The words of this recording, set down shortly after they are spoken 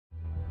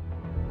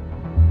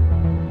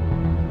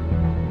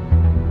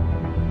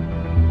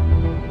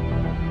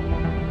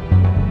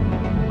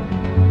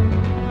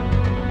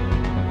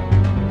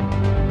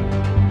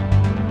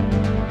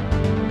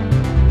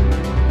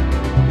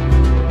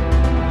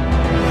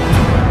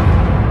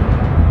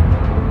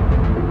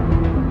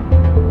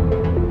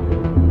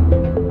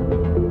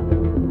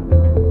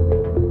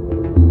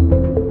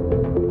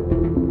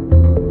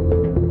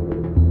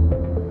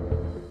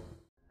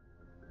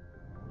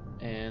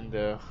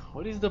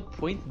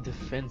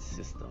defense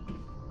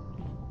system.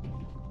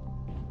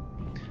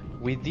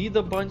 We did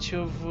a bunch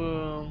of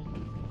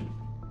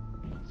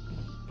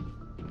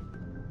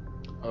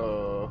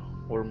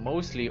or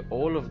mostly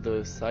all of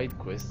the side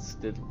quests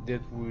that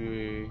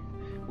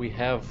we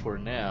have for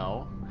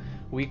now.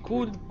 We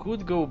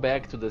could go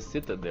back to the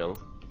Citadel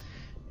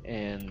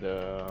and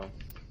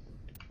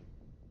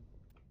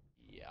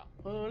yeah,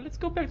 let's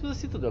go back to the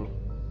Citadel.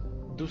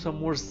 Do some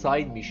more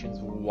side missions.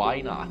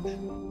 Why not?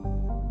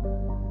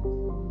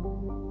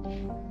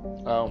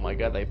 Oh my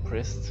god, I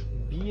pressed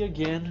B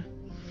again.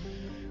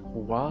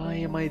 Why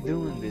am I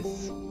doing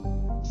this?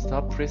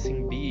 Stop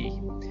pressing B.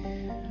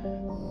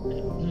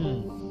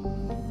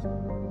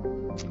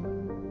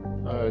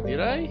 Did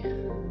I?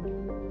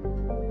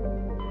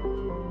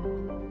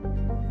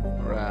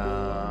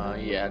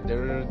 Yeah,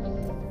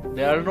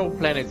 there are no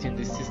planets in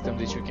this system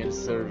that you can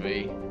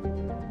survey.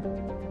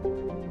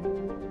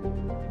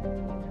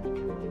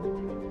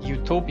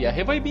 Utopia.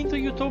 Have I been to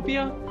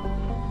Utopia?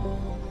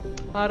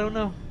 I don't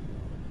know.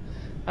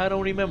 I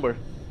don't remember.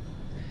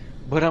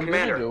 But I'm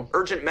Commander, gonna go.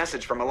 Urgent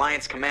message from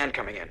Alliance Command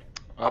coming in.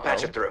 I'll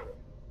patch it through.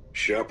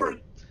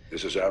 Shepard,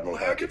 this is Admiral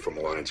Hackett from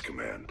Alliance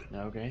Command.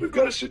 Okay. We've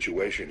got a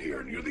situation here,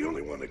 and you're the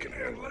only one that can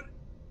handle it.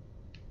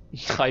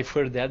 I've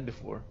heard that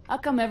before. How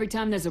come every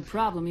time there's a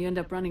problem, you end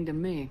up running to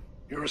me?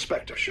 You're a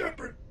Spectre,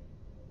 Shepard.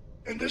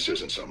 And this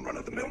isn't some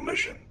run-of-the-mill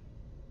mission.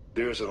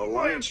 There's an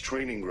Alliance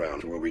training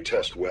ground where we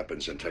test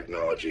weapons and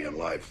technology in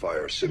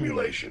live-fire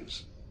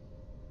simulations.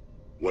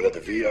 One of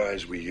the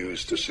VIs we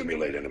use to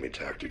simulate enemy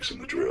tactics in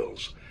the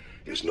drills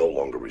is no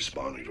longer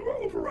responding to our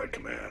override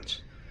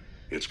commands.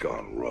 It's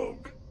gone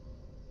rogue.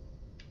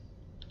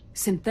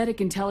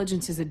 Synthetic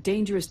intelligence is a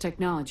dangerous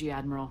technology,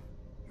 Admiral.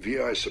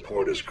 VI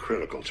support is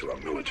critical to our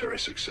military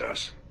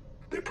success.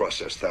 They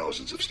process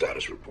thousands of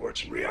status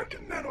reports and react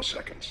in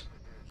nanoseconds.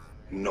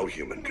 No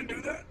human can do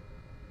that.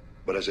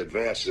 But as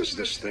advanced as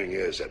this thing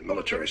is at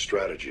military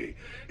strategy,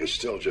 it's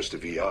still just a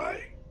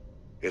VI.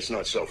 It's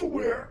not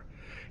self-aware,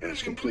 and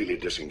it's completely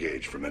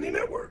disengaged from any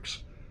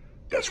networks.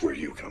 That's where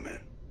you come in.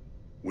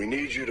 We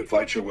need you to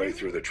fight your way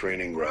through the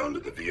training ground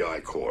of the VI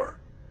core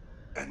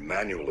and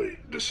manually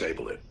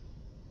disable it.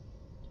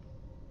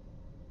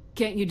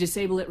 Can't you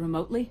disable it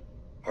remotely?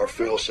 Our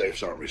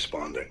fail-safes aren't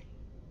responding.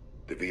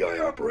 The VI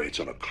operates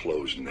on a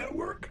closed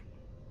network.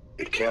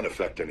 It can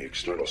affect any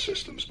external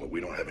systems, but we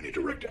don't have any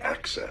direct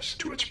access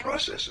to its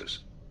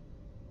processes.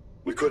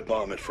 We could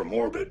bomb it from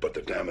orbit, but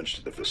the damage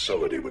to the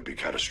facility would be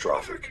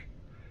catastrophic.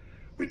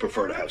 We'd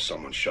prefer to have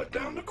someone shut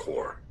down the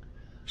core.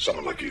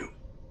 Someone like you.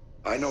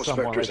 I know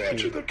Someone Spectres like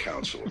answer you. the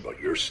Council, but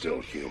you're still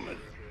human.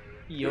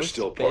 You're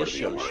still part of the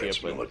special, Alliance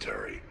Shepard.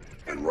 military,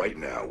 and right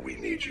now we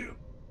need you.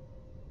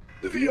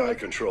 The VI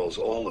controls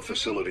all the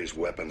facility's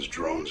weapons,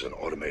 drones, and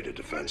automated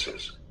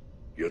defenses.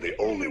 You're the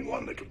only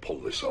one that can pull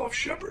this off,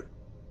 Shepard.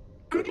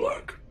 Good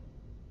luck.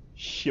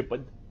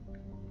 Shepard.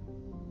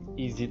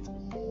 Is it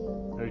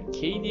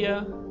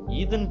Arcadia,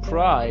 Eden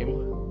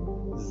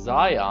Prime,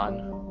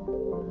 Zion?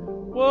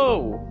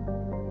 Whoa!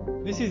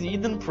 This is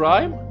Eden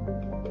Prime?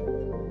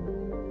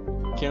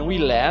 Can we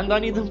land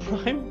on Eden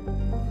Prime?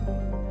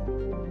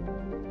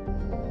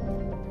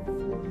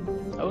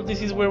 Oh,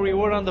 this is where we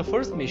were on the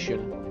first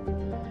mission.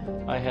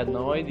 I had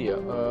no idea.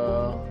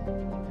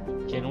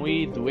 Can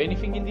we do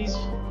anything in these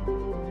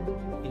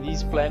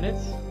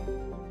planets?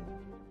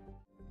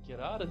 Get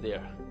out of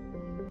there.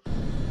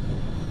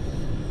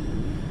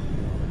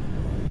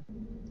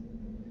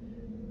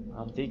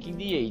 I'm taking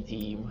the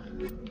A-team.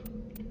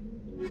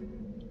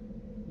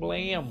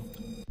 Blam.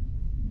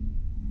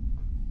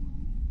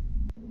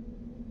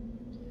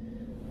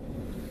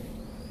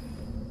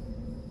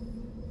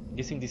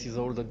 Guessing this is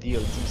all the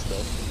DLC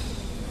stuff.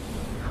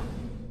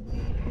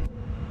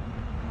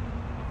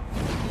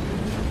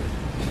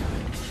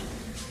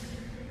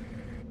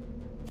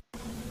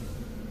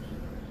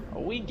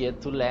 We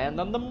get to land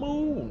on the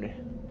moon.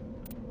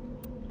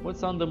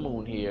 What's on the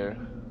moon here?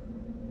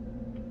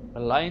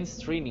 Alliance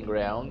training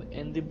ground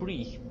and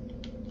debris.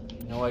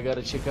 Now I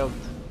gotta check out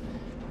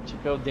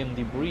them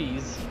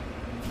debris.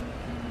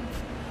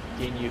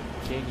 Can you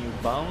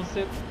bounce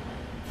it?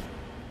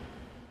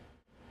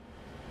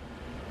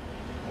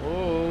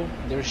 Oh,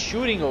 they're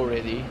shooting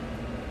already.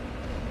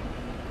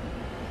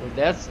 Well,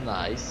 that's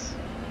nice.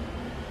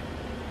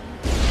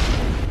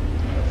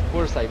 Of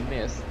course I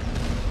missed.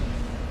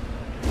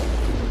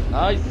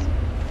 Nice.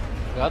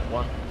 Got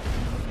one.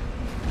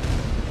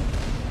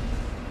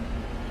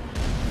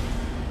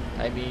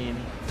 I mean,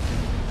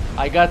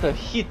 I got a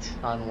hit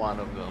on one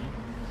of them.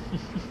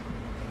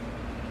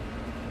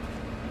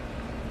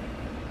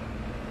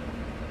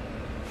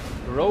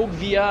 Rogue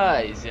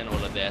VIs and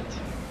all of that.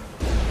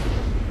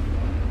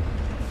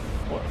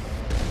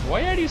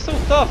 Why are you so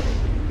tough?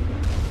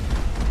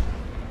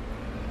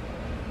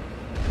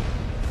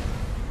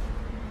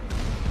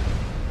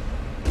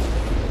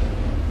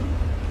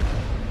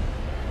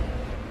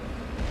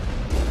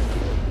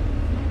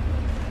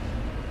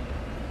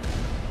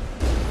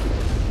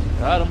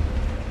 Got him.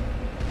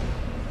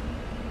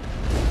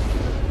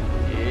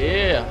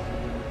 Yeah.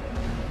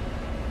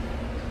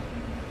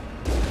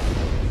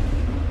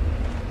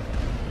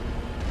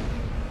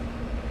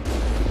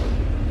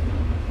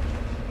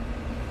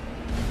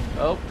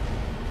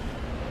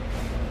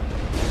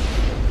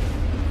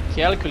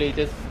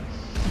 Calculated.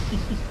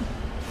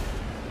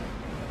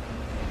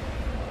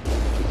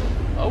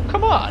 Oh,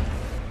 come on!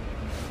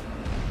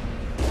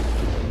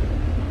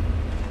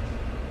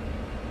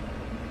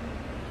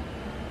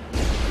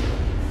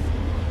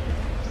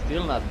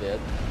 Still not dead.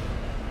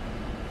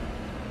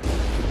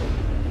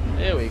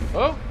 There we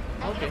go.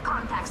 Oh, okay. Negative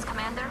contacts,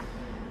 Commander.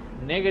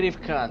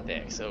 Negative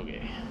contacts,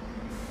 okay.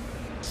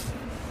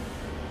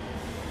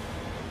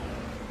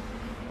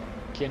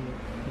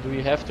 Do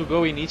we have to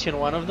go in each and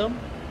one of them?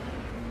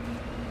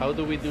 How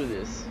do we do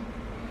this?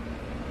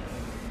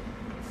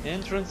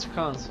 Entrance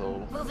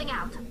console. Moving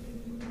out.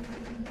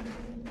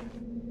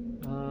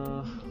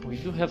 We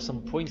do have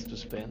some points to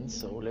spend,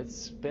 so let's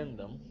spend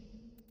them.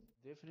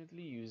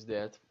 Definitely use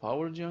that.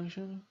 Power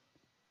junction.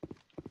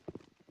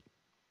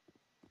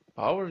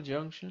 Power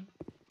junction.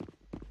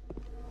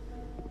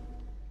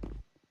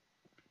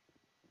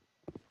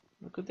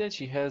 Look at that,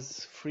 she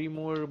has 3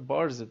 more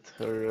bars at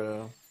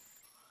her.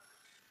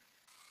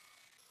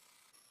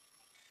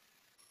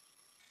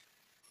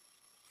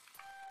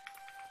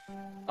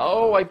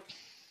 Oh, I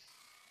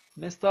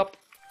messed up.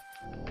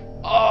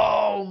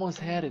 Oh, almost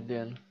had it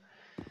then.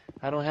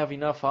 I don't have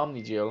enough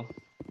Omnigel.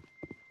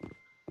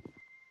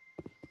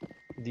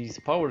 These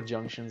power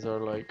junctions are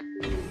like...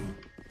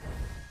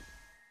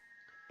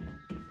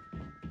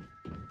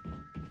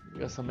 We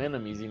got some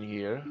enemies in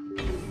here.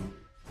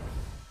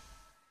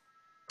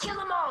 Kill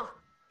them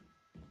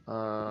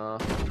all.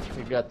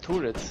 We got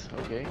turrets,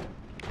 okay.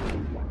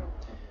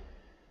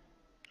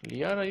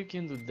 Liara, you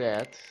can do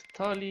that.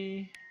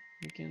 Tali,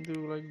 you can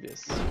do like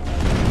this.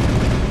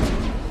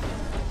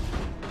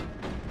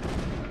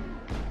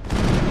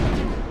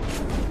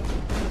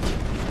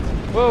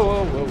 Whoa,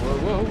 whoa, whoa, whoa,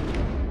 whoa.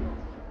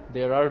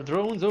 There are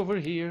drones over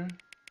here.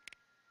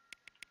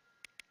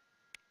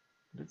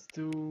 Let's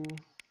do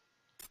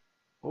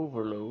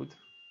overload.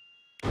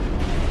 Can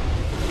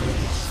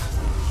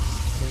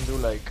do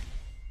like...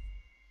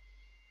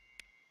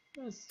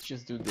 Let's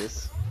just do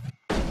this.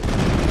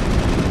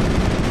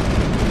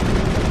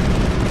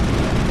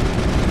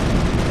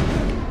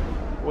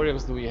 What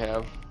else do we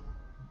have?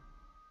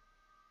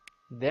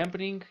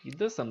 Dampening, it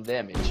does some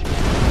damage.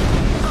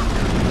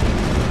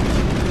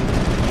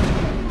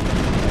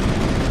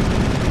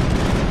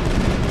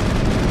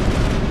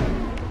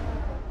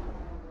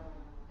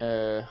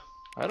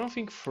 I don't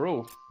think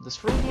throw. Does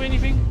throw do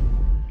anything?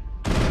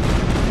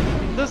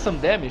 It does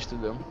some damage to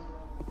them.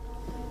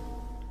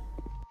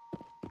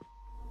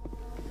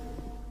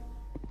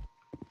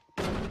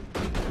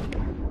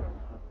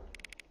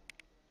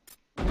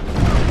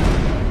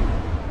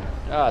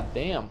 Ah,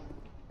 damn.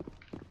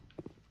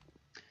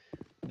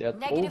 That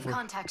Negative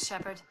contact,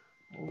 Shepard.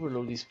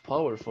 overload is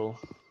powerful.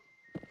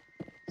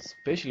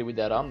 Especially with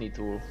that Omni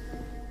tool.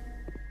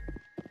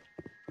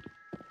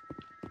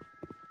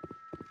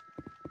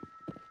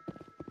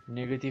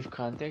 Negative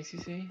contacts, you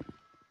say?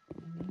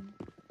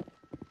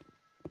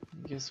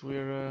 Guess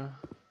we're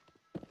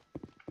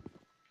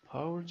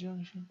power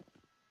junction.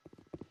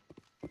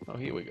 Oh,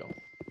 here we go.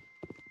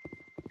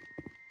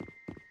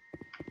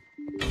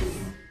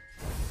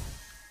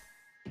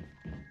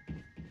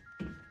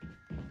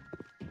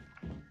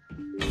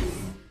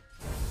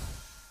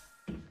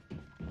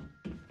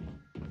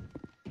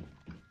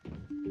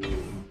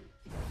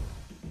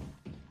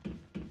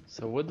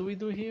 So what do we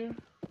do here?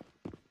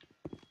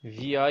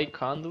 VI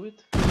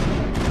conduit?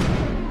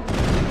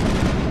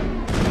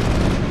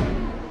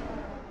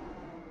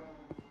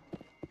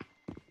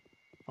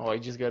 Oh, I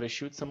just gotta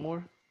shoot some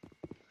more?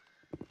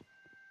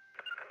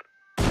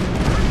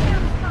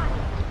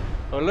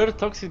 Alert,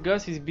 toxic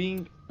gas is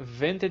being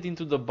vented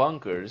into the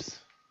bunkers.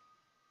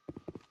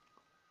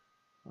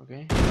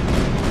 Okay.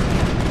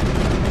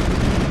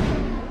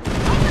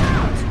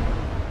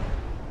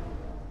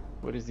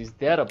 What is this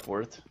data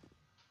port?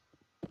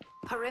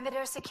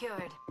 Perimeter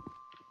secured.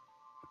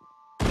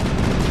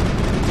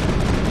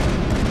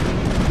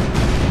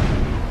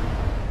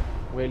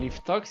 Well,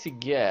 if toxic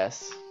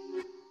gas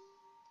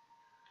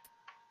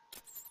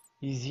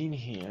is in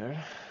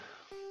here,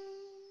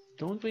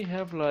 don't we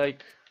have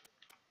like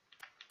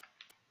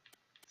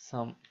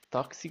some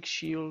toxic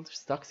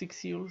shields, toxic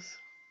seals,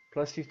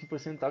 plus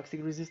 50%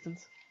 toxic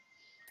resistance?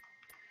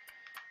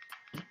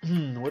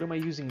 What am I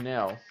using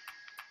now?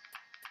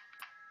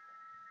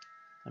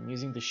 I'm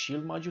using the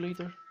shield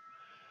modulator.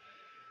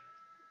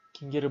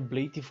 Can get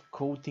ablative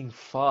coating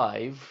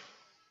 5.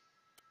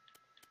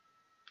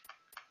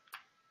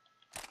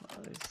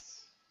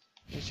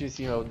 Let's just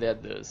see how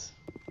that does.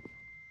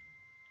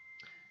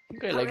 I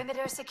think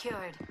Perimeter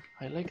secured.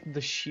 I like the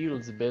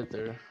shields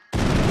better.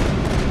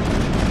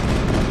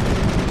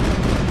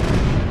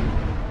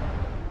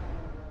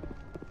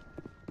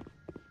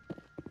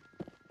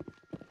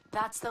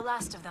 That's the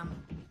last of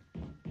them.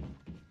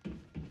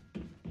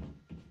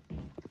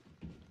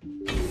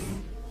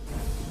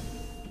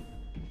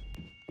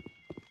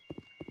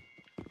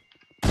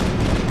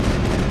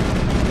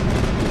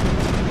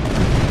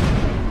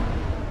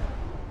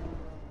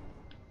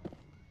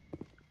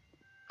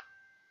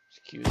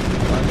 Excuse me.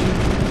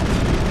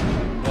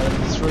 Gotta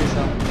destroy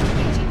some.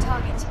 Engaging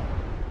target.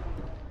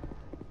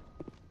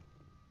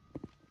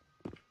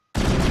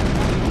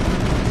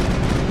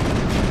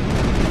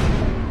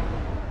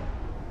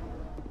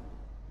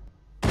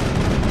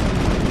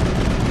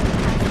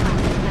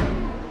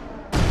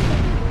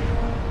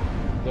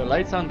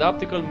 Lights on the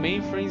optical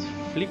mainframes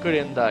flicker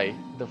and die.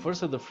 The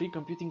first of the three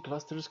computing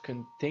clusters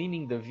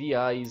containing the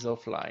VI is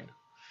offline.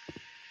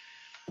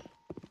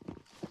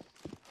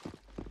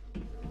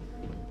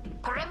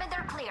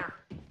 Perimeter clear.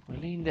 Well,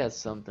 ain't that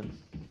something?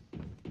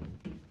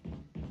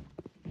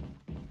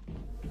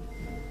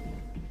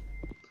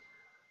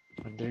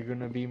 Are there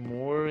gonna be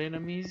more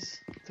enemies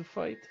to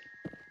fight?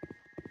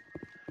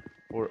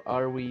 Or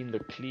are we in the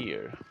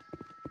clear?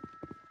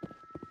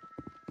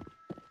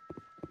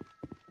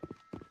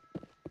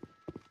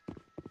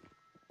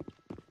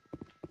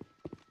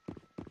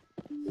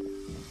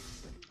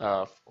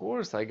 Of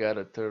course I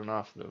gotta turn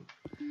off the...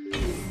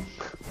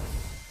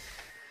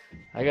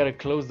 I gotta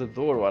close the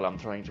door while I'm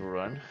trying to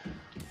run.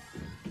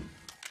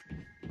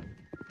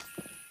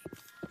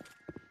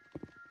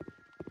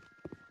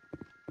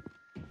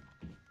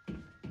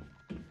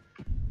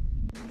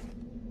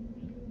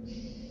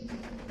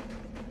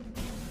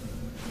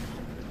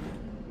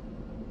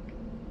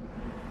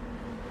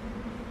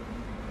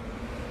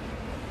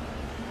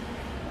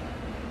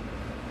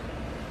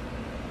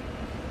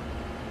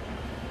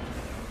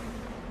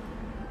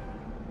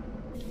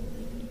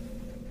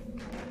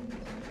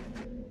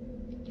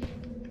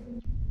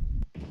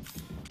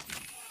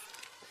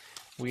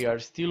 We are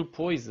still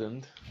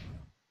poisoned.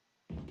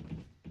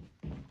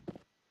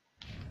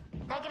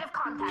 Negative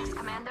contacts,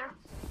 Commander.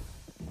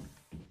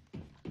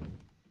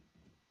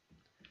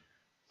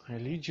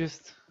 Will you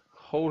just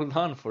hold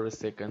on for a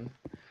second?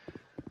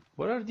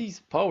 What are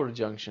these power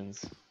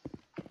junctions?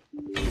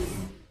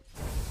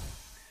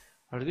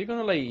 Are they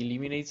gonna like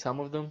eliminate some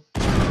of them?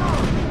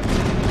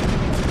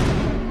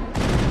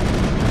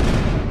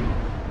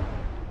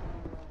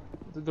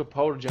 What are the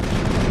power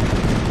junctions?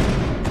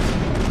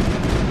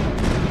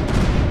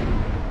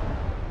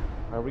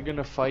 Are we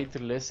gonna fight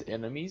less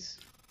enemies?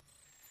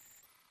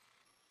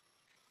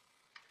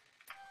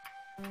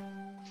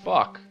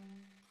 Fuck.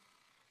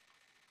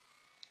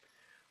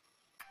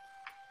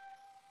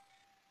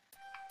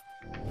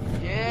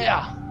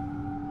 Yeah!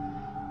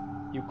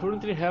 You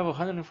currently have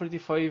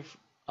 145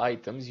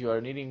 items. You are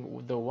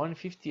needing the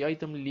 150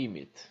 item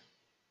limit.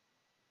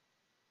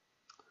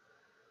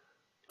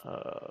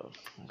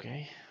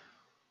 Okay.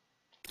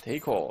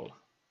 Take all.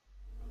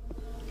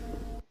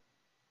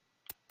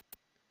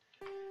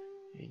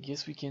 I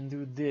guess we can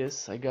do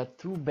this. I got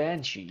 2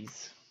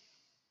 banshees.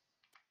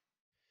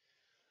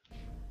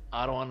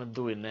 I don't want to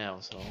do it now,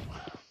 so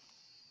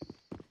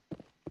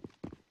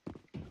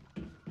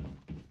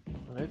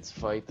let's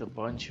fight a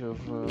bunch of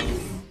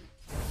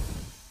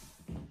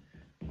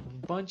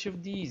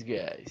these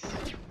guys.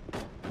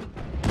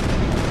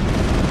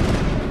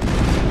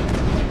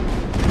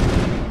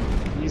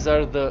 These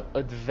are the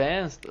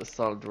advanced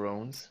assault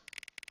drones.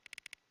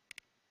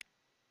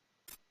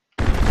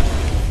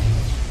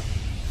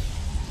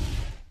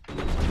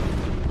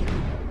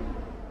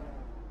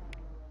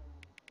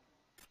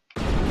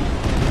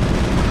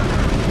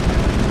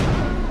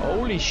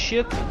 Holy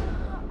shit!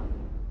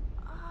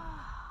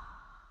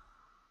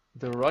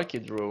 The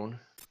rocket drone.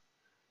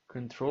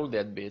 Control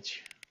that bitch.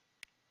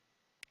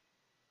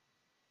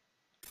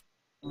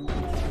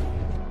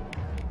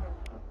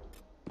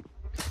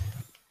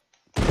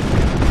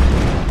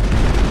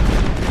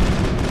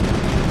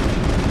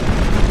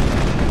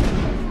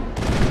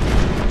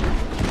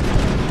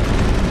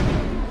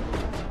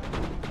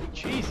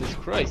 Jesus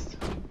Christ.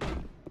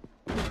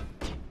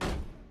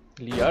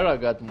 Liara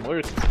got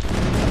murked.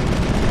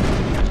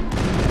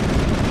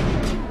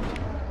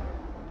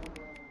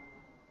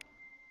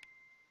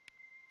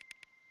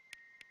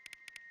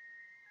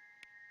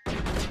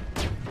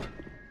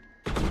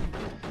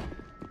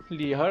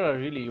 Liara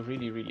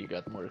really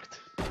got murked.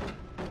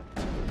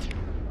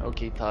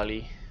 Okay,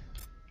 Tali.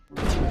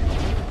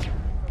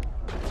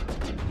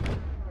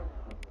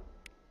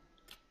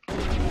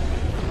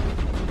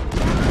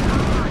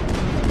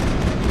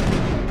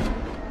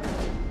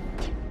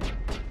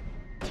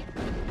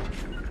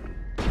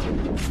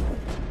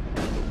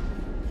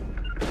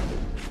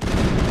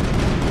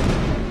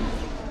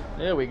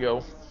 There we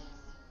go.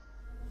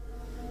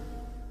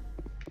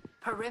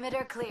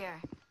 Perimeter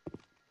clear.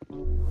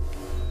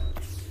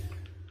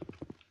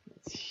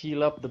 Let's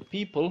heal up the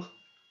people.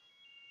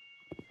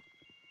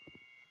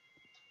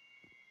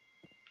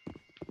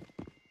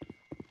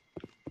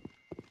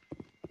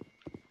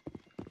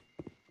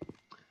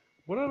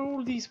 What are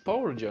all these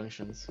power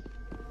junctions?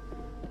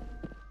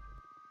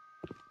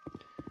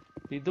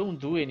 They don't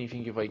do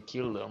anything if I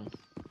kill them.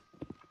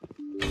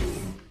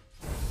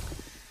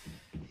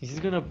 Is he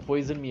gonna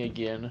poison me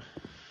again?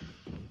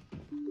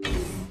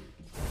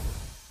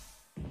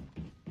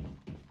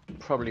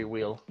 Probably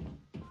will.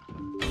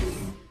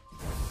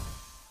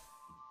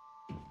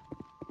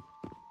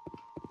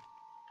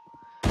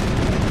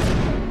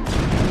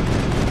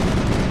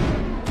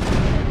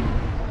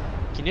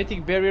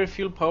 Kinetic barrier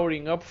field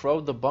powering up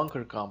throughout the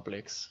bunker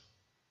complex.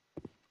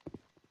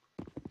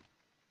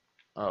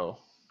 Oh.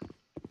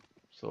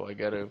 So I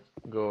gotta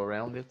go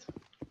around it.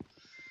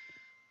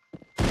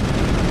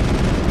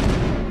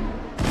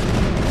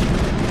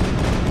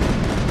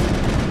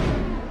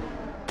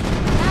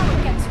 Now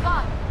it gets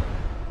fun.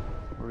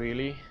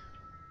 really?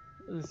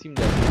 Doesn't seem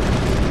that.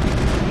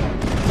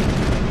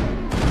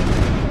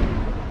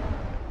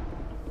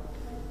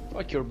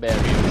 Fuck your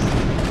barriers.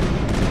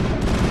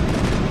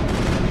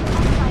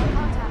 Hostile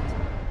contact.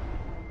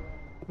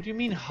 What do you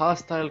mean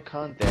hostile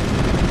contact?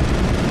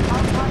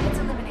 All targets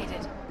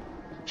eliminated.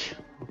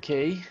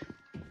 Okay.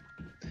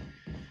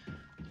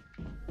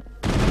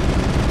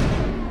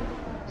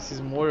 This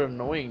is more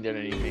annoying than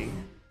anything.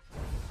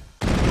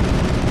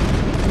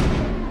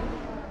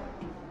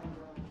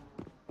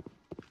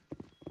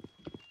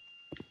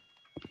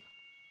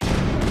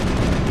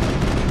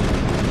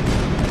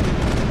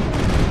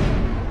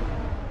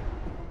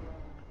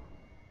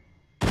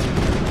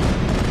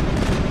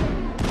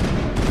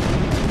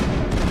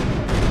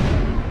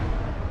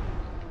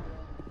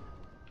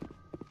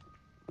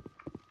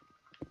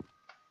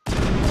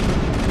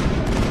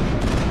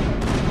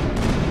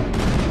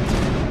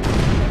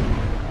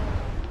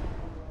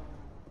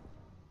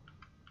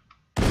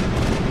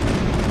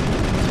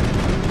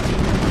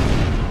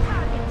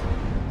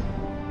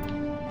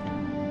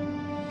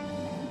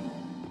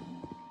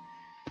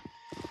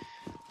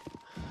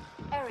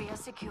 Area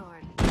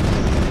secured.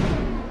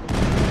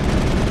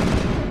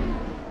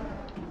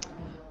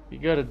 We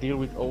gotta deal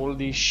with all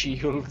these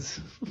shields.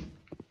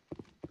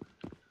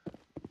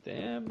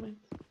 Damn it.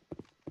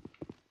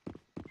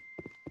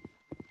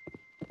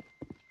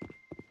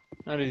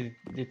 Not that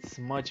it's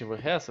much of a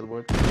hassle,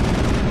 but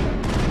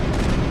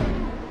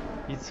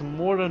it's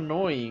more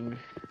annoying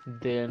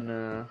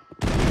than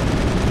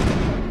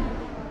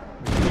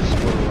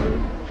useful or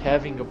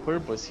having a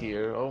purpose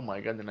here. Oh my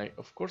god, and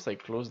of course I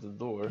closed the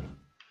door.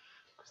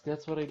 Because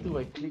that's what I do,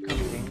 I click on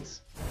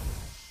things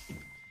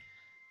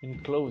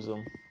and close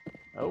them.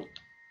 Oh.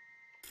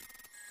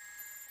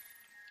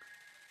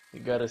 We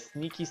got a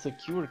sneaky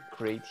secure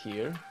crate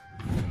here.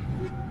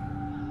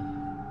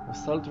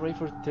 Assault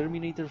rifle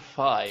Terminator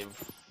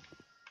 5.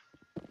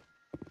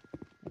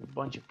 A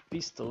bunch of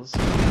pistols.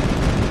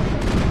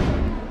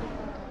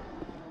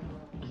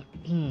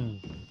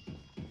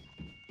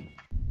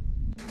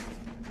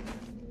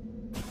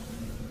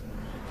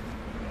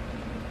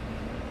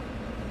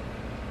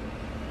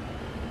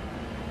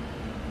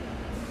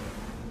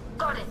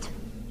 Got it.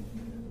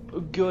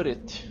 Got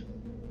it.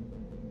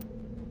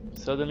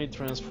 Suddenly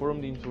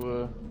transformed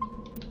into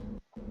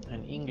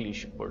an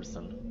English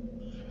person.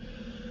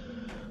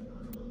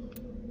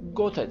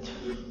 Got it.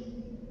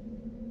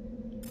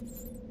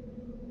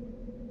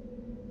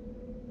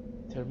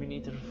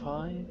 Terminator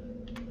 5.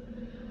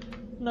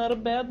 Not a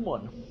bad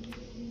one.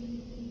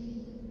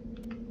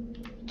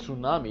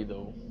 Tsunami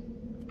though.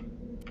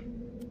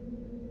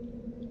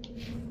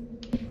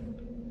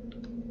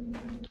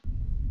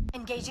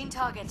 Engaging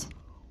target.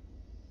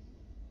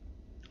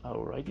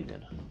 Alrighty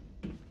then.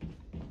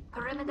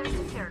 Perimeter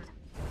secured.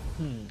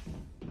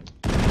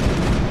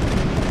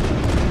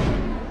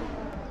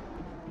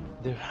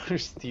 There are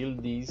still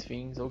these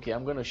things. Okay,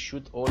 I'm gonna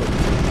shoot all of them.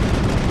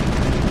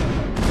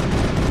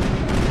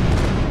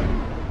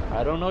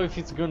 I don't know if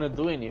it's gonna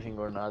do anything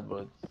or not,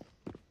 but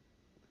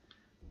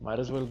might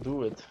as well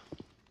do it.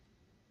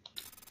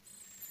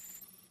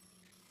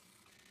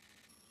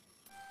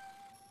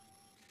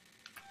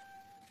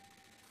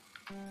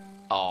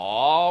 Oh,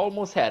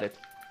 almost had it.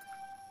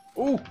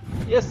 Oh,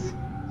 yes.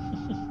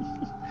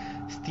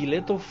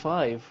 Stiletto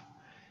 5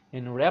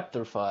 and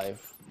Raptor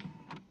 5.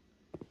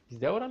 Is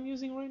that what I'm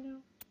using right now?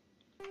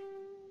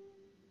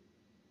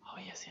 Oh,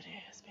 yes it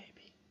is,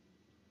 baby.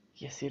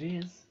 Yes it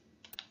is.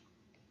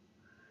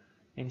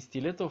 And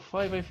Stiletto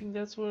 5, I think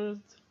that's what...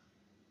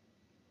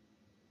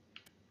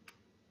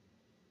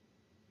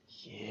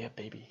 Yeah,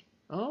 baby.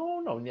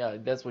 Oh, no, yeah,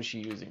 that's what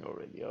she's using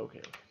already. Okay,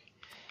 okay.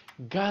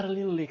 Got a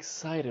little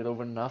excited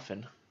over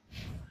nothing.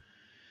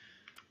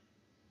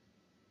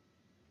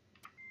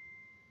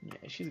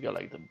 Yeah, she's got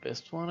like the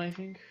best one, I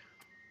think.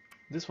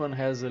 This one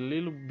has a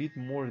little bit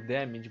more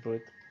damage,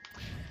 but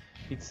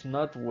it's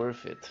not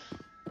worth it.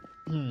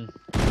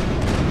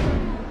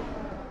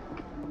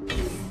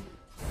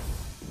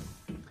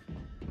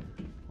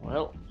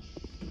 Well,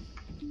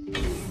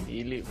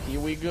 here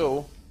we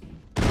go.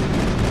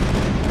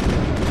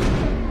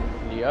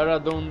 Liara,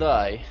 don't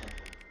die.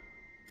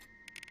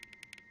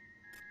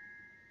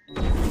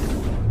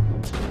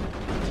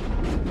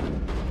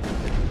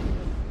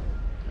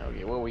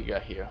 Okay, what we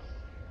got here?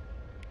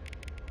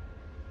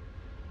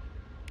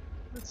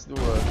 Let's do a...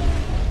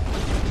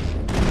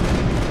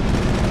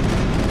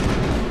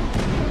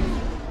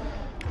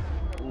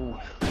 Ooh,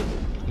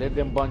 let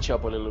them bunch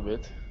up a little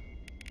bit.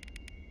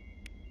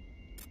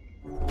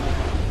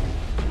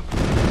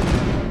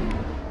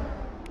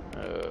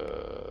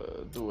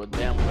 Do a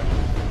damper.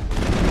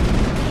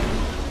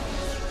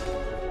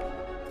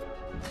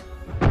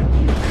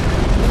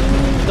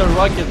 The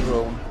rocket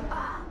drone.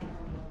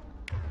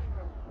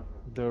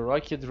 The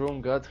rocket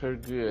drone got her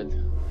good.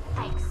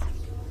 Thanks.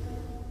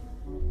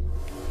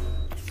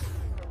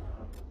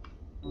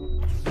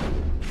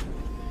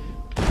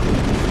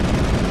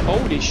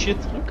 Holy shit,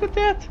 look at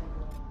that!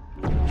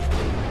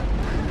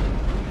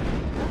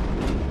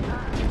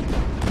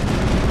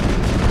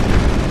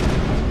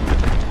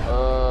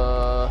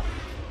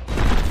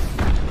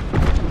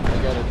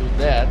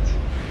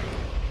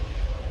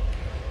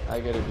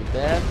 I gotta do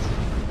that.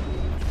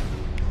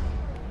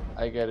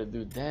 I gotta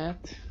do that.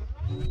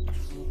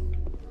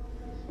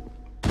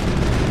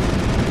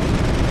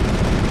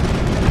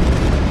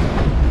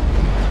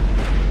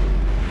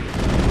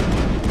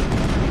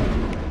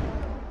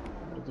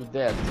 Do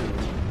that too.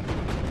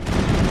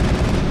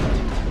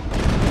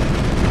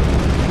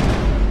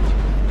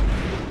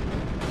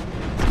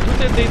 Good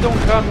that they don't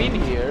come in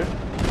here.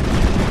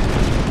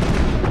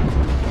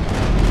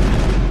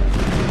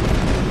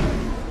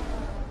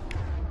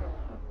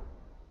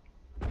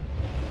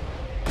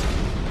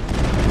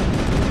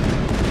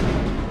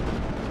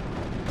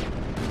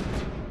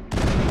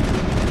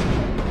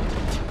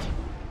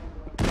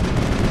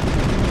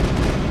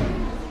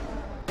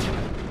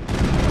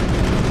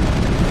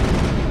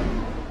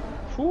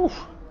 Whew.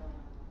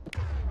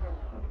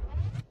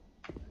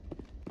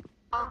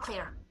 All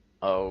clear.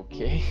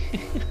 Okay.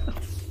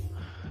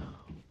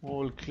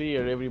 All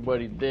clear,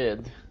 everybody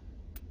dead.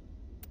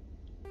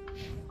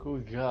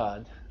 Good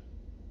God.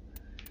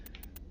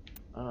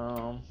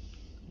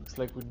 Looks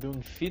like we're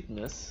doing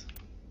fitness.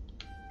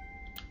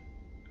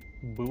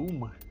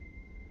 Boom.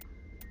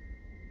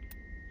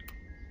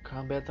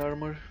 Combat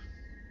armor.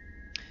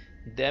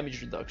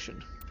 Damage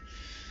reduction.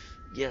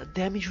 Yeah,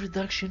 damage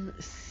reduction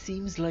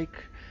seems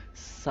like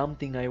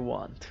something I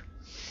want.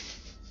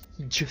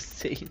 Just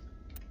saying.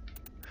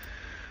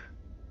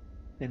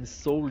 And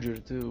soldier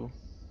too.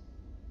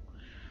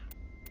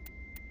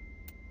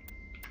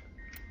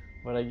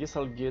 But I guess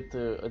I'll get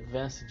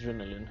advanced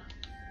adrenaline.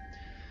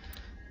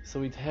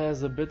 So it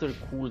has a better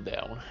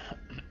cooldown.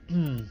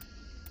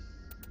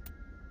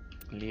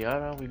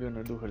 Liara, we're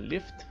gonna do her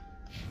lift.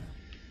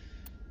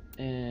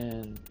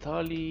 And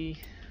Tali,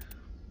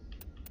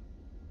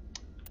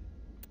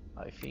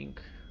 I think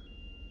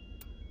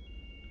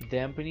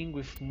dampening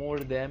with more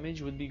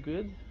damage would be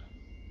good.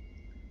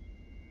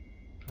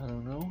 I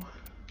don't know.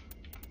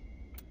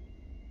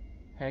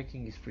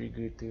 Hacking is pretty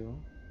good too.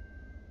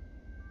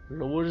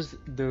 Lowers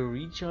the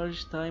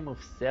recharge time of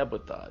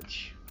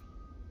sabotage.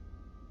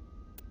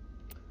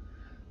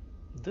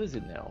 Does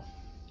it now?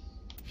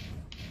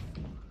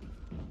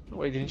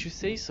 Why didn't you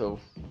say so?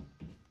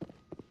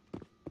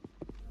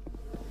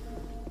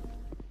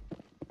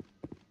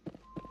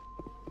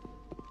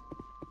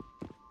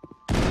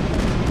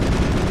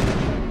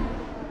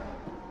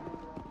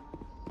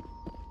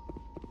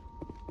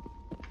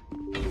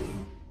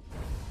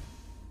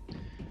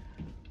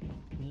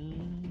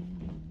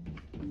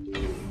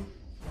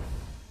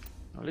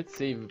 Let's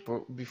save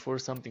before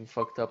something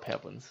fucked up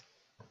happens.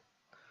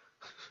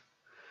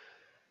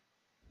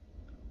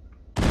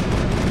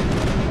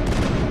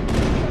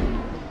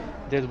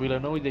 That will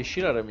annoy the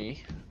shit out of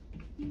me.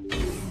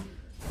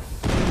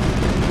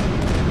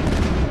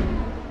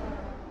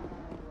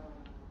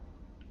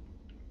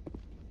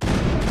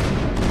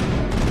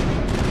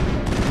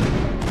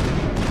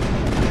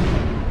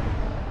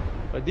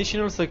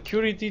 Additional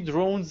security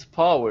drones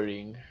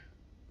powering.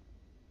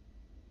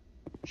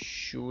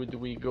 Should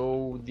we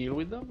go deal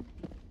with them?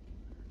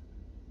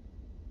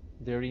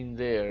 They're in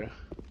there.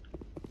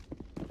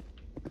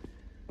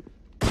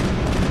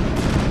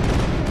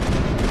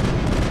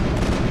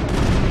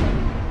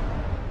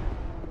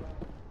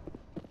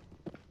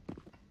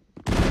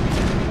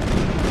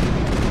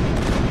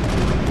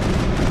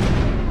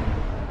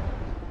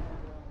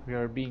 We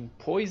are being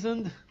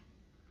poisoned.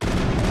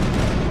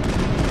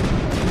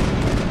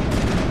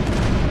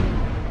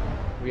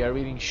 We are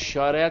being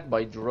shot at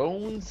by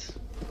drones.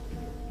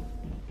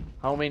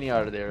 How many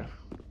are there?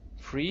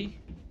 3?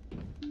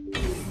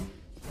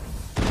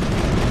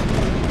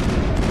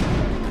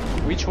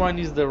 Which one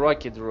is the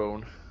rocket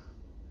drone?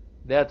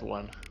 That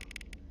one.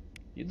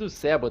 You do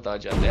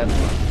sabotage at that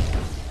one.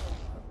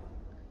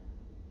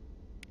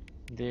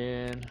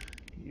 Then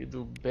you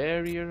do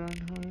barrier on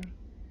her.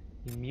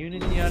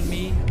 Immunity on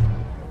me.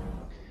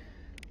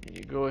 And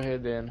you go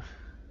ahead and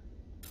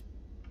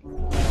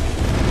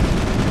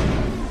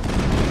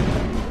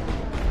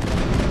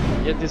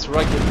get this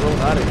rocket drone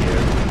out of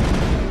here.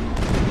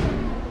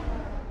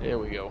 There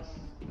we go.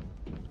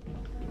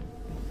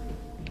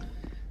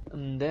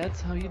 And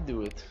that's how you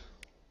do it.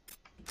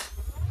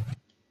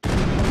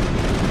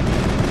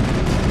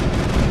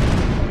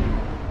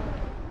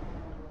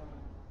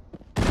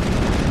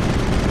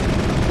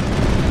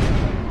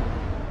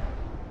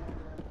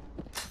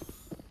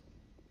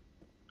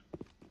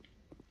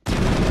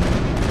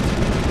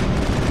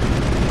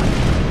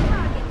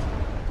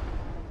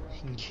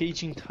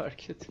 Engaging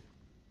target.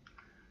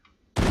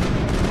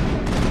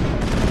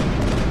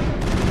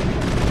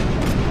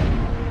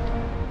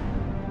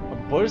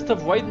 Burst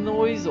of white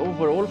noise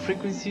over all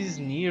frequencies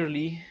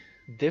nearly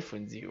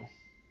deafens you.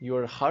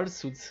 Your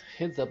hardsuit's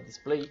heads-up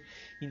display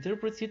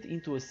interprets it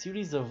into a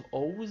series of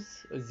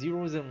O's,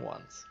 zeros, and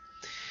ones.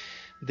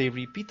 They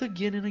repeat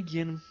again and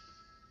again,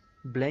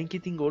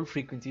 blanketing all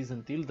frequencies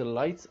until the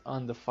lights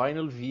on the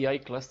final VI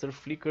cluster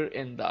flicker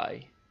and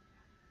die.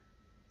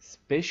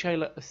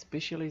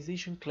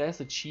 Specialization class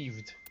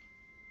achieved.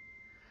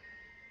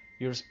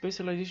 Your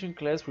specialization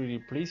class will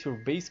replace your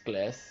base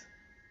class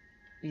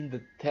in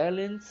the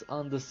talents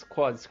on the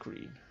squad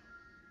screen.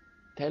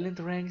 talent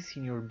ranks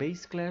in your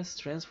base class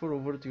transfer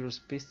over to your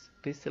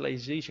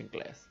specialization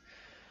class.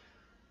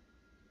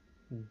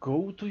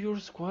 Go to your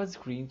squad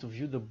screen to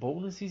view the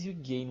bonuses you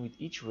gain with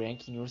each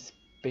rank in your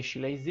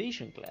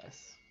specialization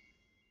class.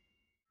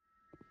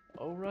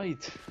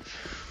 Alright.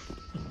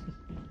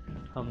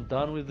 I'm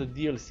done with the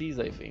DLCs,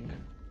 I think.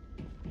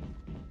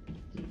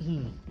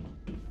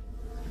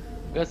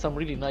 Got some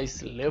really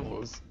nice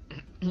levels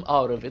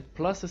out of it,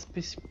 plus a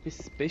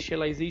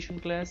specialization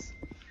class.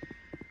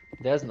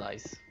 That's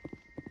nice.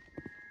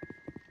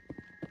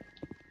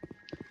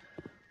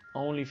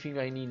 Only thing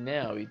I need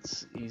now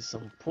is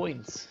some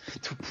points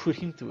to put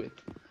into it.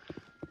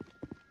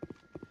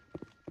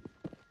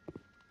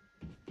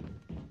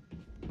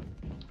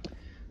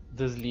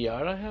 Does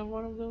Liara have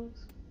one of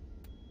those?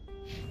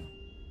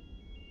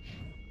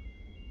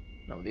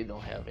 No, they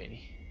don't have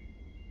any.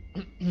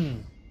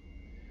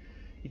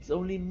 It's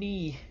only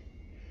me.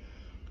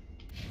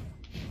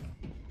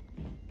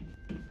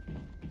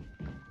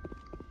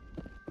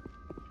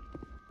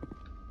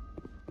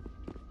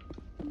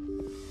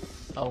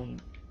 Oh,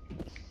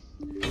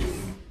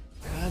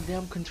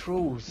 goddamn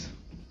controls.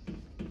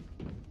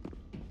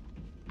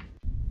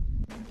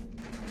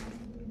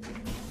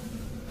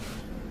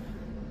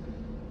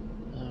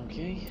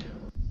 Okay,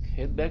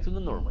 head back to the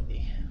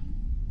Normandy.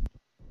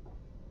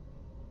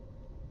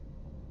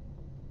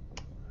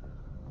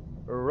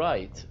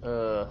 Right,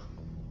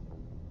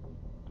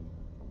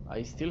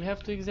 I still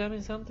have to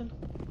examine something?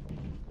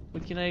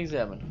 What can I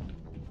examine?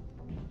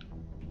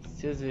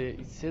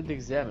 It said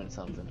examine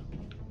something.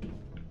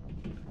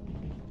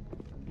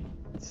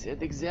 It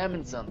said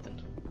examine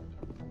something.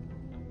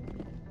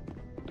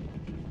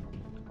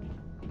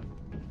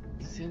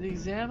 It said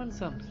examine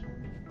something.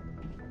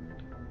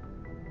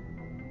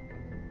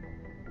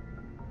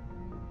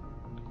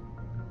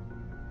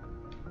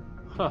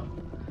 Huh.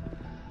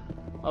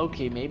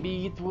 Okay,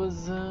 maybe it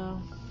was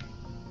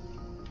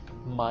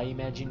my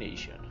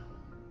imagination.